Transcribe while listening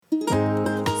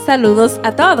Saludos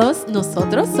a todos,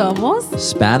 nosotros somos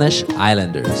Spanish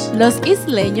Islanders. los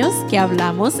isleños que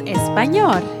hablamos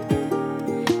español.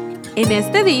 En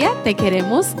este día te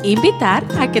queremos invitar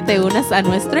a que te unas a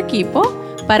nuestro equipo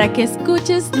para que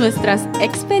escuches nuestras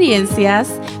experiencias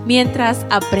mientras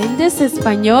aprendes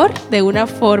español de una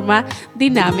forma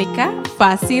dinámica,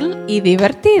 fácil y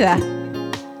divertida.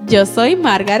 Yo soy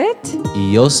Margaret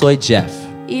Y yo soy Jeff.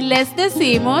 y les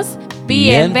decimos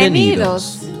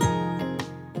bienvenidos.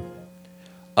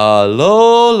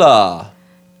 Alola.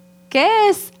 ¿Qué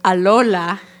es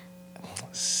alola?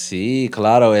 Sí,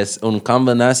 claro, es una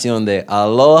combinación de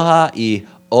aloha y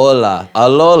hola.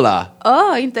 Alola.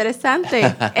 Oh,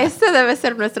 interesante. Este debe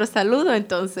ser nuestro saludo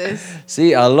entonces.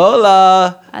 Sí,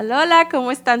 alola. Alola,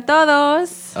 ¿cómo están todos?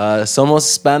 Somos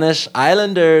Spanish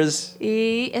Islanders.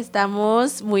 Y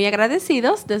estamos muy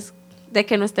agradecidos de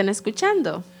que nos estén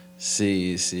escuchando.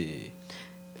 Sí, sí.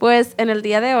 Pues en el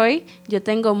día de hoy yo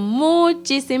tengo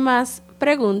muchísimas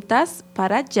preguntas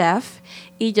para Jeff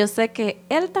y yo sé que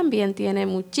él también tiene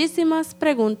muchísimas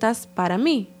preguntas para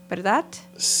mí, ¿verdad?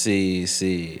 Sí,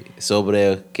 sí.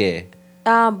 ¿Sobre qué?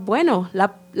 Bueno,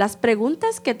 las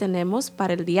preguntas que tenemos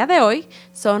para el día de hoy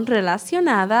son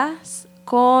relacionadas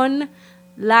con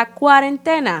la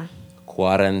cuarentena.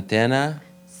 ¿Cuarentena?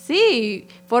 Sí,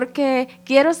 porque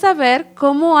quiero saber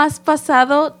cómo has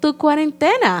pasado tu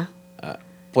cuarentena.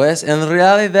 Pues en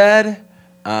realidad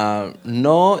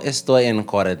no estoy en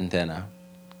cuarentena.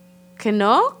 ¿Que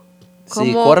no?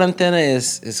 Sí, ¿Cómo? cuarentena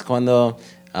es cuando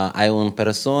hay una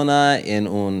persona en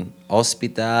un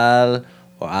hospital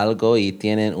o algo y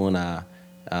tienen una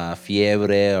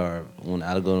fiebre o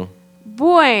algo.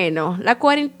 Bueno, la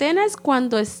cuarentena es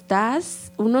cuando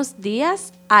estás unos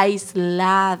días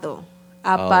aislado,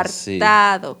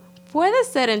 apartado. Puede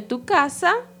ser en tu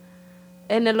casa,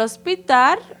 en el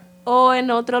hospital o en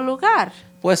otro lugar.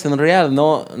 Pues en realidad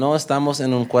no estamos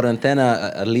en una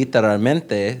cuarentena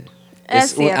literalmente.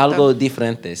 Es cierto. Algo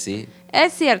diferente, sí.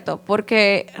 Es cierto,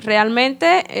 porque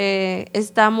realmente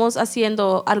estamos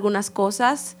haciendo algunas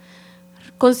cosas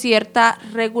con cierta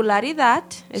regularidad.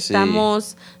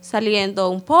 Estamos saliendo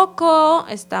un poco,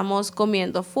 estamos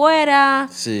comiendo fuera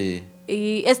Sí.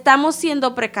 y estamos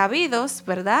siendo precavidos,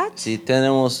 ¿verdad? Sí,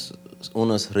 tenemos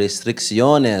unas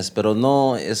restricciones, pero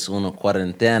no es una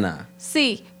cuarentena.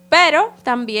 Sí, pero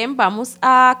también vamos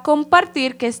a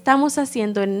compartir qué estamos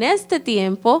haciendo en este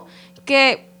tiempo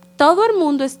que todo el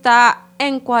mundo está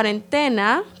en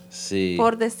cuarentena, Sí.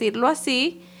 por decirlo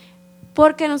así,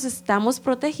 porque nos estamos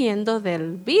protegiendo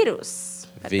del virus,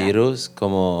 ¿verdad? Virus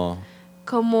como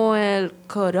Como el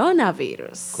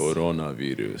coronavirus.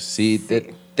 coronavirus. Sí, Sí.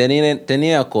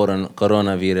 tenía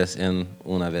coronavirus en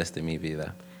una vez de mi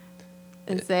vida.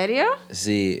 ¿En serio?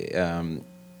 Sí,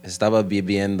 estaba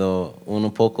bebiendo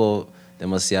un poco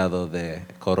demasiado de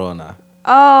corona.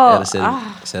 Oh,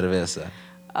 Era cerveza.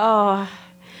 oh.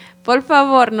 Por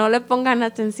favor, no le pongan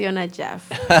atención a Jeff.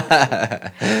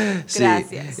 Sí,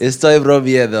 Gracias. estoy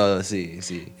bromeando, sí,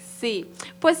 sí. Sí,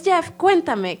 pues Jeff,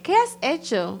 cuéntame, ¿qué has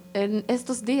hecho en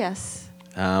estos días?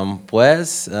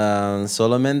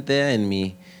 Solamente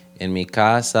en mi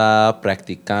casa,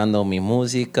 practicando mi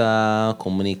música,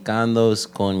 comunicando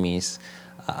con mis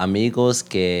amigos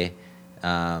que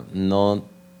no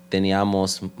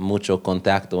teníamos mucho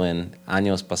contacto en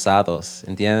años pasados,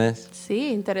 ¿entiendes? Sí,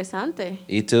 interesante.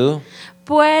 ¿Y tú?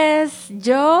 Pues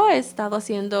yo he estado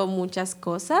haciendo muchas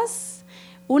cosas.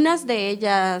 Unas de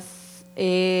ellas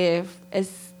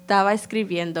estaba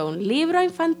escribiendo un libro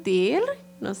infantil,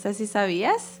 no sé si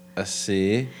sabías,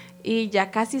 Sí, y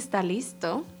ya casi está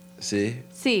listo. sí.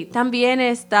 Sí, también he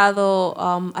estado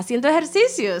haciendo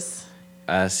ejercicios.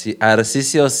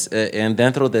 ¿Ejercicios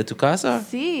dentro de tu casa?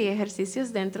 Sí,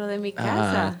 ejercicios dentro de mi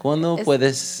casa. ¿Cuándo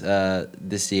puedes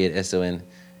decir eso en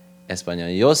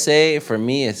español? Yo sé,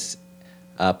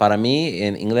 para mí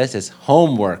en inglés es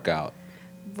home workout.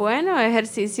 Bueno,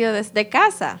 ejercicio desde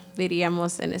casa,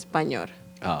 diríamos en español.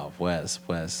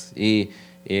 Pues. ¿Y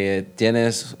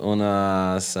tienes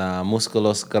unos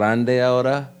músculos grandes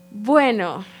ahora?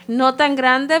 Bueno, no tan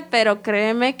grande, pero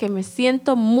créeme que me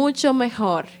siento mucho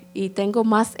mejor y tengo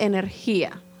más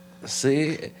energía.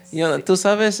 Sí. Tú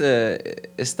sabes,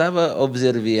 estaba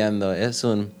observando, es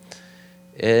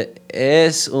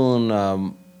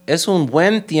un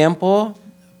buen tiempo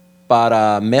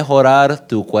para mejorar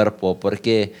tu cuerpo,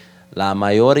 porque la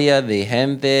mayoría de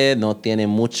gente no tiene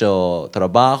mucho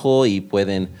trabajo y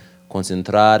pueden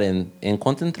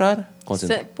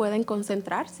Se pueden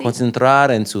concentrar, sí.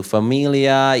 concentrar en su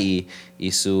familia y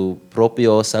su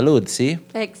propia salud, ¿sí?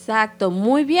 Exacto,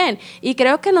 muy bien. Y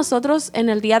creo que nosotros en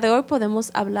el día de hoy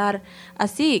podemos hablar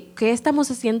así, qué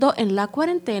estamos haciendo en la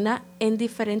cuarentena en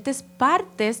diferentes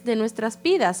partes de nuestras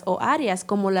vidas o áreas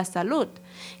como la salud.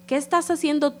 ¿Qué estás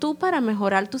haciendo tú para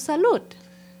mejorar tu salud?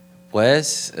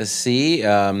 Pues sí,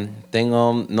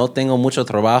 no tengo mucho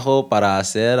trabajo para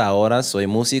hacer ahora, soy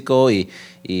músico y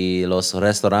los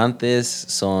restaurantes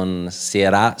son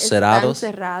 ¿Están cerrados.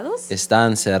 cerrados?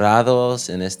 Están cerrados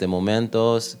en este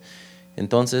momento.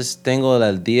 Entonces tengo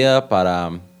el día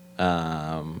para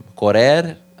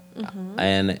correr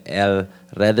en el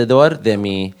alrededor de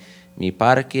mi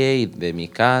parque y de mi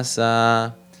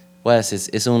casa. Pues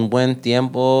es un buen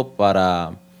tiempo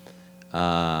para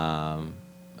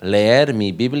leer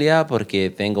mi Biblia porque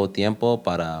tengo tiempo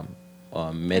para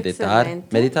meditar, Excelente.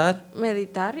 meditar,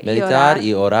 Meditar y meditar orar.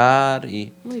 y orar.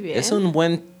 Y Muy bien. es un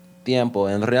buen tiempo.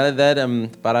 En realidad,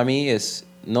 para mí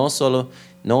no solo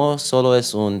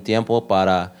es un tiempo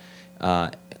para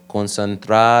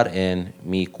concentrar en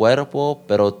mi cuerpo,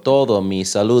 pero todo, mi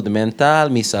salud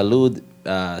mental, mi salud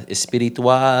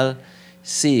espiritual.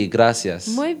 Sí, gracias.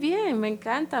 Muy bien, me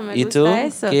encanta, me ¿Y gusta tú?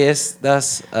 eso. ¿Qué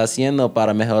estás haciendo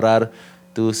para mejorar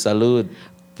tu salud?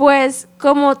 Pues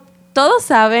como todos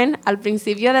saben, al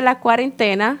principio de la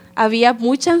cuarentena había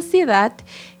mucha ansiedad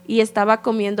y estaba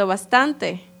comiendo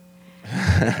bastante.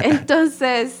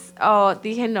 Entonces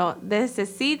dije, no,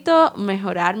 necesito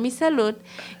mejorar mi salud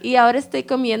y ahora estoy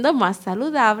comiendo más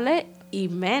saludable y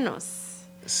menos.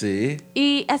 Sí.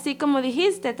 Y así como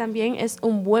dijiste, también es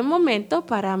un buen momento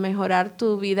para mejorar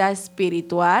tu vida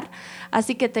espiritual.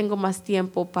 Así que tengo más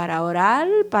tiempo para orar,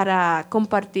 para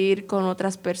compartir con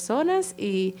otras personas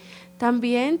y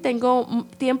también tengo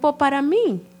tiempo para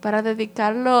mí, para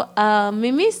dedicarlo a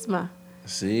mí misma.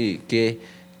 Sí.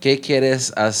 ¿Qué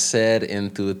quieres hacer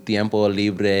en tu tiempo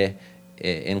libre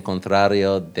en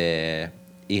contrario de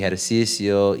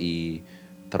ejercicio y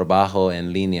trabajo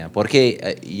en línea?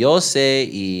 Porque yo sé,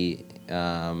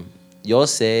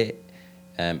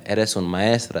 eres una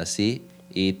maestra, ¿sí?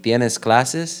 Y tienes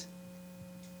clases.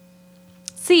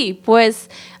 Sí, pues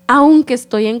aunque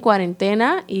estoy en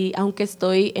cuarentena y aunque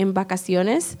estoy en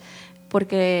vacaciones,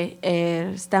 porque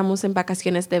estamos en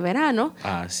vacaciones de verano,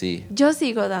 Ah, sí. yo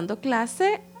sigo dando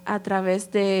clase a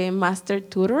través de Master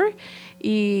Tutor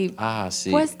y Ah, sí.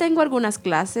 pues tengo algunas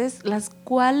clases las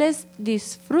cuales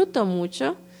disfruto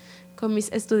mucho con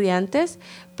mis estudiantes,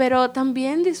 pero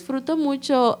también disfruto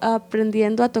mucho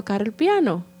aprendiendo a tocar el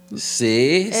piano.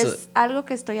 Sí. Es algo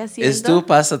que estoy ¿Es tu haciendo.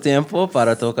 pasatiempo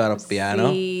para tocar piano?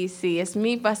 Sí, sí, es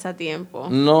mi pasatiempo.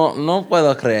 No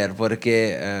puedo creer,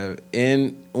 porque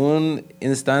en una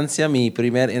instancia, mi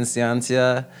primera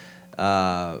instancia,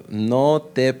 no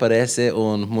te parece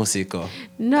un músico.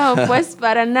 No, pues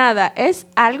para nada. Es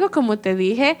algo, como te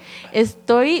dije,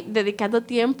 estoy dedicando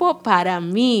tiempo para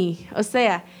mí. O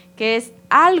sea, que es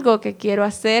algo que quiero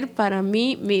hacer para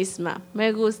mí misma.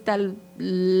 Me gusta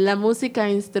la música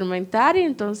instrumental y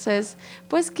entonces,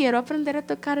 pues quiero aprender a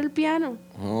tocar el piano.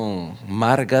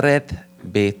 Margaret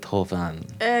Beethoven.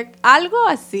 Algo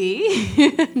así.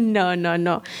 No, no,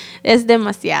 no. Es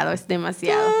demasiado, es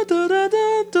demasiado.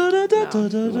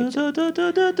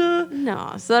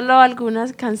 No, solo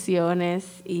algunas canciones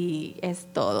y es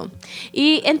todo.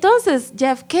 Y entonces,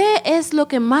 Jeff, ¿qué es lo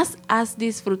que más has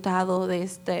disfrutado de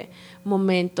este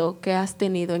momento que has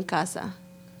tenido en casa?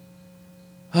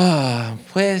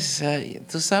 Pues,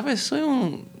 tú sabes, soy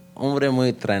un hombre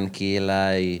muy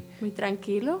tranquila y Muy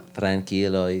tranquilo.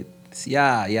 tranquilo y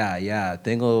ya,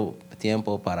 tengo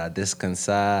tiempo para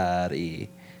descansar y,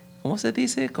 ¿cómo se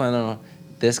dice? Cuando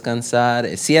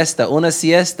descansar, siesta, una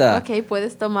siesta. Ok,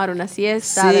 puedes tomar una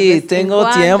siesta de Sí, vez en tengo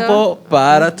cuando. tiempo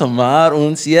para tomar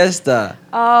un siesta.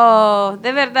 Oh,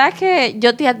 de verdad que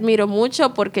yo te admiro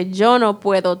mucho porque yo no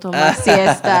puedo tomar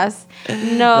siestas.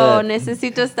 No,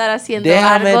 necesito estar haciendo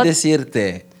Déjame algo.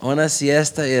 decirte, una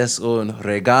siesta es un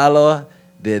regalo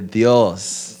de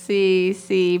Dios. Sí,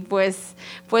 sí,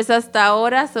 pues hasta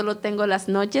ahora solo tengo las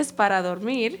noches para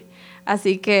dormir,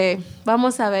 así que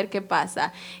vamos a ver qué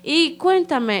pasa. Y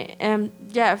cuéntame,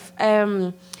 Jeff,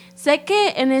 sé que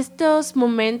en estos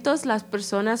momentos las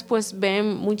personas pues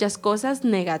ven muchas cosas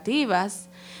negativas,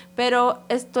 pero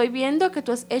estoy viendo que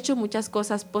tú has hecho muchas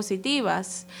cosas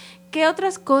positivas. ¿Qué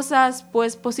otras cosas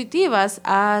pues positivas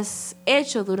has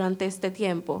hecho durante este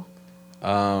tiempo?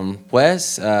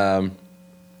 Pues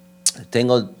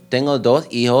tengo dos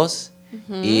hijos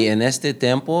y en este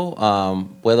tiempo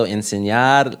puedo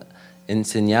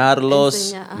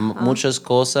enseñarlos Ajá. muchas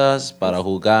cosas para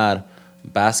jugar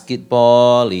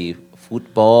básquetbol y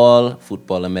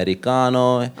fútbol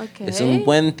americano. Ok. Es un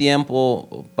buen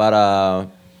tiempo para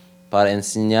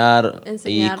enseñar y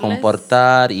Enseñarles.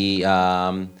 comportar y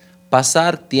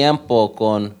pasar tiempo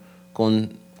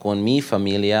con mi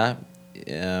familia.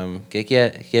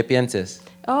 ¿Qué piensas?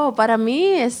 Oh, para mí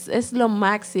es lo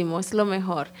máximo, es lo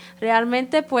mejor.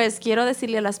 Realmente, pues quiero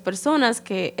decirle a las personas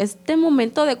que este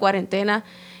momento de cuarentena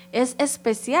es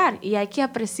especial y hay que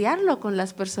apreciarlo con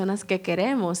las personas que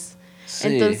queremos. Sí.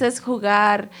 Entonces,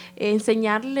 jugar,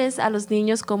 enseñarles a los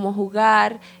niños cómo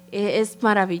jugar, es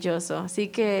maravilloso. Así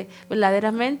que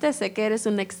verdaderamente sé que eres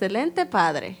un excelente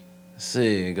padre.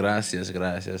 Sí,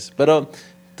 gracias. Pero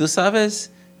tú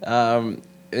sabes,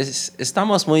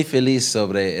 estamos muy felices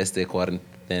sobre esta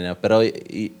cuarentena, pero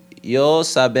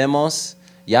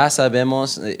ya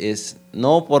sabemos,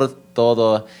 no por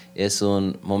todo es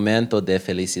un momento de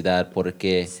felicidad,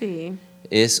 porque Sí,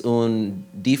 es un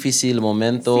difícil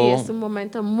momento, sí, es un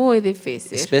momento muy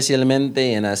difícil.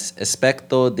 especialmente en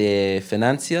aspecto de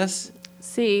finanzas.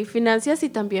 Sí, finanzas y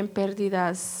también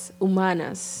pérdidas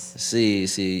humanas. Sí,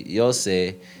 yo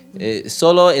sé.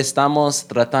 Solo estamos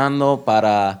tratando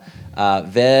para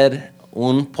ver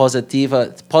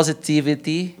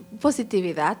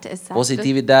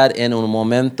positividad en un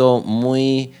momento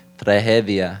muy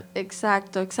tragedia.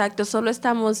 Exacto. Solo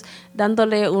estamos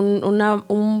dándole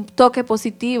un toque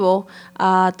positivo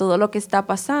a todo lo que está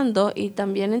pasando y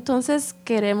también entonces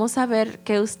queremos saber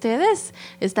qué ustedes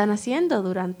están haciendo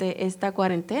durante esta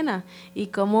cuarentena y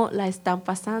cómo la están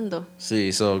pasando. Sí,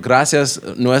 gracias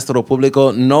nuestro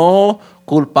público. No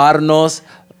culparnos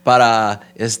para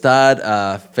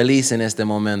estar feliz en este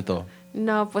momento.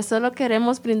 No, pues solo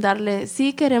queremos brindarle,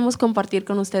 sí queremos compartir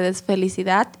con ustedes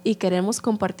felicidad y queremos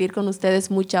compartir con ustedes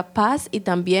mucha paz y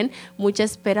también mucha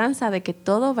esperanza de que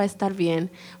todo va a estar bien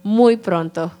muy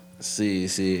pronto. Sí.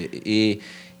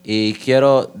 Y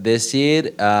quiero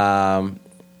decir,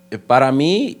 para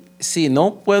mí, sí,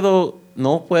 no puedo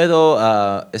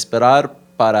esperar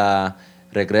para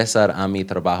regresar a mi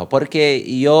trabajo, porque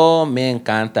me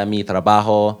encanta mi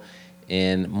trabajo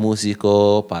en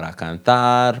músico para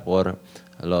cantar por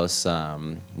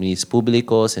mis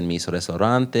públicos en mis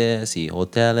restaurantes y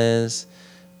hoteles.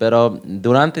 Pero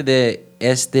durante de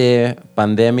esta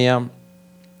pandemia,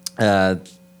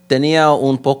 tenía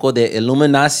un poco de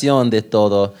iluminación de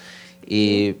todo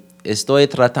y estoy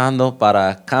tratando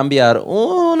para cambiar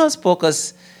unas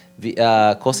pocas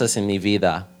cosas en mi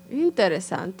vida.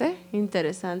 Interesante.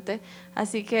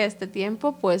 Así que este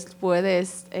tiempo pues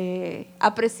puedes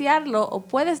apreciarlo o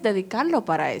puedes dedicarlo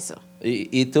para eso.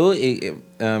 ¿Y tú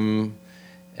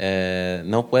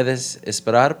no puedes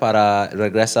esperar para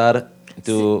regresar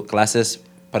tus clases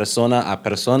persona a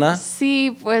persona?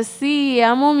 Sí, pues sí,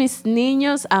 amo a mis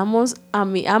niños, amo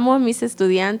a mis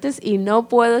estudiantes y no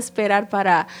puedo esperar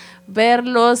para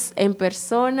verlos en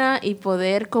persona y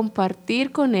poder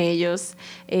compartir con ellos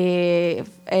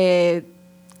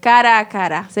cara a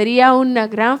cara. Sería una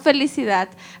gran felicidad,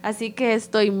 así que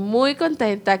estoy muy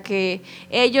contenta que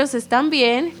ellos están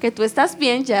bien, que tú estás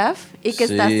bien, Jeff, y que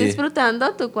estás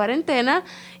disfrutando tu cuarentena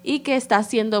y que estás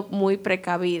siendo muy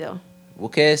precavido.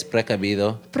 ¿Qué es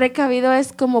precavido? Precavido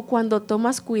es como cuando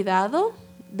tomas cuidado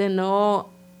de no,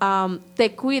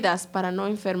 te cuidas para no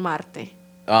enfermarte.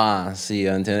 Sí,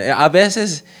 entiendo. A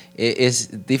veces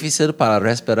es difícil para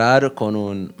respirar con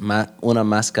una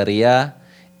mascarilla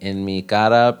en mi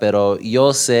cara, pero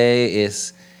yo sé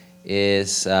es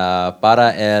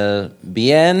para el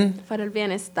Para el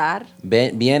bienestar.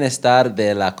 bienestar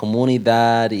de la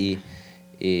comunidad y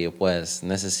pues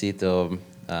necesito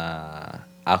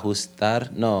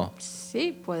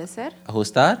Sí, puede ser.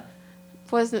 ajustar.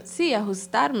 Pues sí,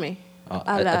 ajustarme.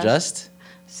 Adjust.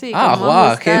 Sí, como Wow,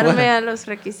 ajustarme a los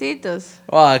requisitos.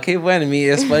 Wow, qué bueno, mi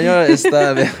español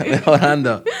está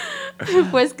mejorando.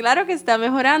 Pues claro que está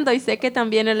mejorando y sé que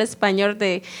también el español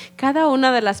de cada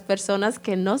una de las personas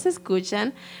que nos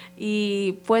escuchan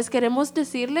y pues queremos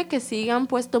decirle que sigan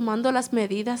pues tomando las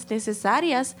medidas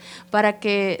necesarias para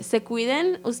que se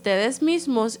cuiden ustedes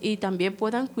mismos y también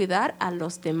puedan cuidar a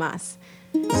los demás.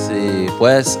 Sí,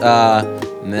 pues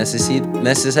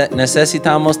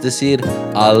necesitamos decir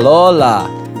alola.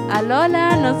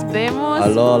 Alola, nos vemos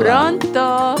Alola.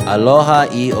 pronto. Aloha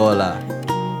y hola.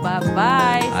 Bye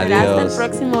bye. Será hasta el Adiós.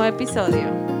 próximo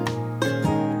episodio.